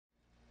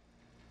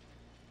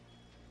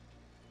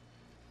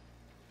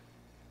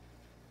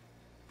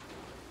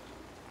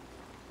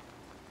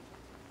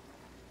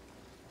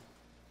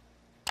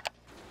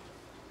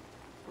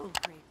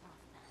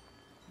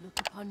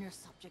look upon your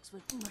subjects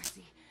with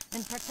mercy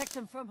and protect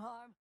them from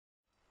harm.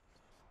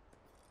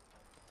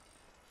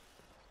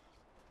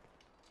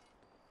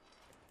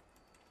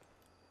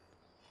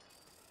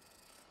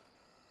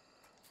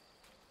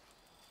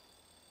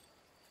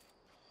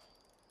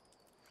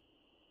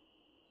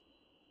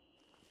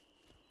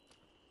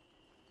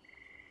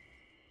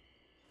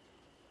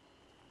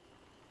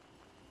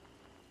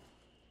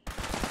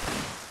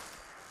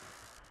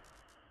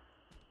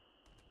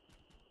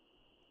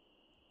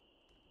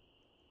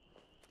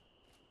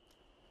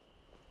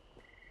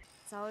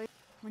 So,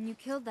 when you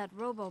killed that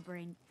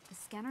robobrain, the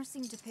scanner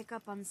seemed to pick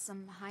up on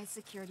some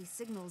high-security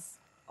signals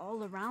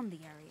all around the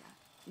area.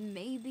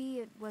 Maybe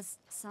it was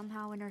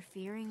somehow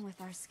interfering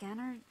with our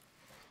scanner?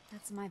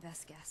 That's my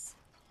best guess.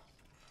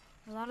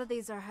 A lot of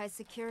these are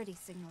high-security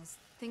signals,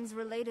 things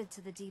related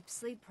to the Deep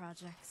Sleep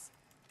projects.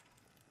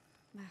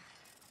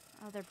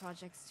 Other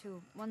projects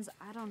too, ones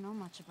I don't know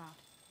much about.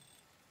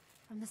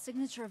 From the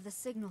signature of the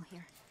signal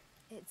here,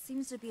 it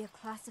seems to be a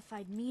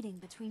classified meeting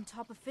between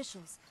top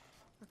officials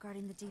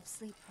regarding the Deep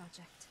Sleep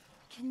project.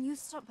 Can you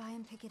stop by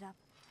and pick it up?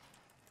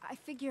 I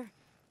figure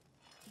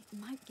it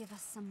might give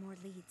us some more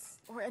leads,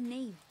 or a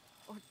name,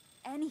 or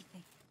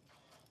anything.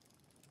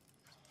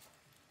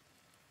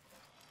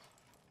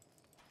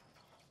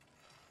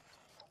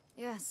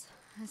 Yes,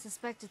 I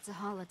suspect it's a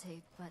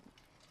holotape, but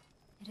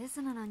it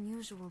isn't an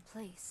unusual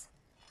place.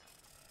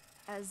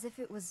 As if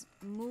it was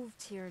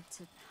moved here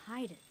to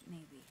hide it,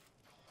 maybe.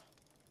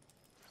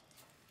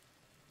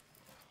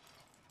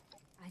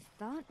 I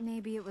thought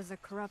maybe it was a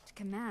corrupt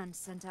command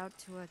sent out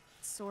to a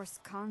source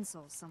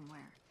console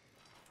somewhere.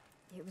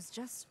 It was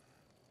just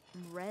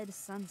red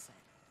sunset,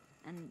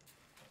 and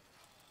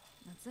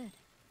that's it.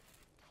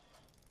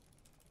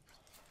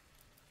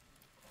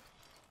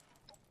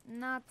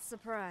 Not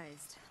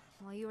surprised.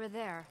 While you were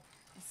there,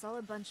 I saw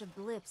a bunch of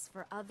blips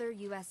for other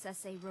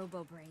USSA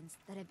robobrains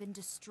that had been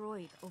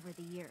destroyed over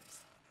the years.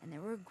 And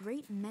there were a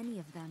great many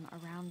of them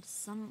around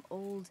some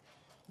old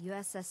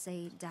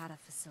USSA data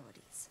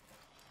facilities.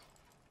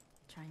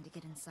 Trying to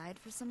get inside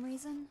for some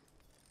reason?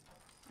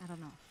 I don't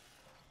know.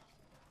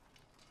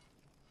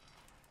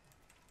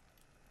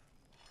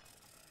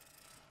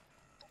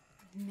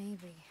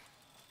 Maybe.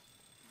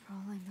 For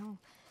all I know,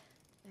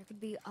 there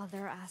could be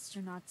other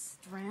astronauts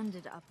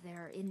stranded up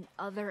there in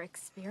other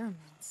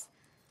experiments.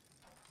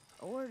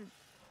 Or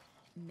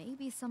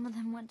maybe some of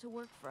them went to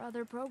work for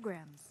other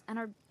programs and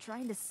are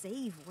trying to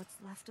save what's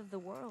left of the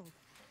world.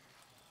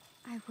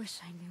 I wish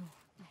I knew,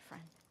 my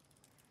friend.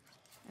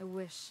 I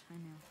wish I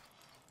knew.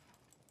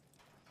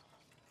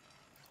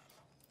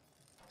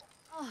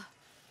 Oh,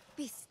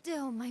 be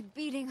still, my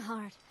beating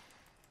heart.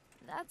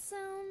 That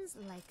sounds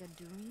like a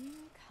dream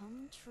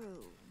come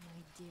true,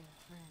 my dear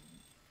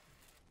friend.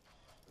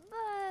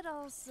 But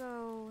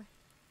also,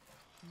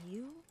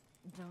 you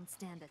don't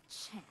stand a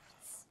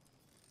chance.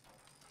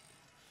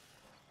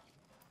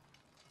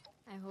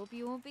 I hope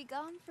you won't be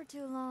gone for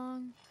too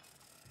long.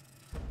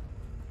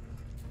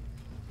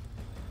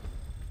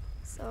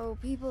 So,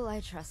 people I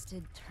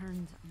trusted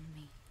turned on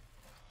me.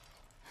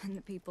 And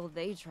the people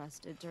they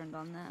trusted turned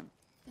on them.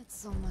 It's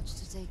so much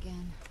to take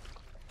in.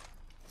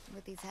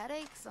 With these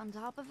headaches on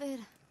top of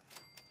it,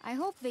 I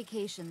hope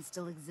vacations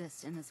still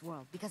exist in this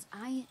world, because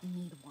I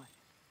need one.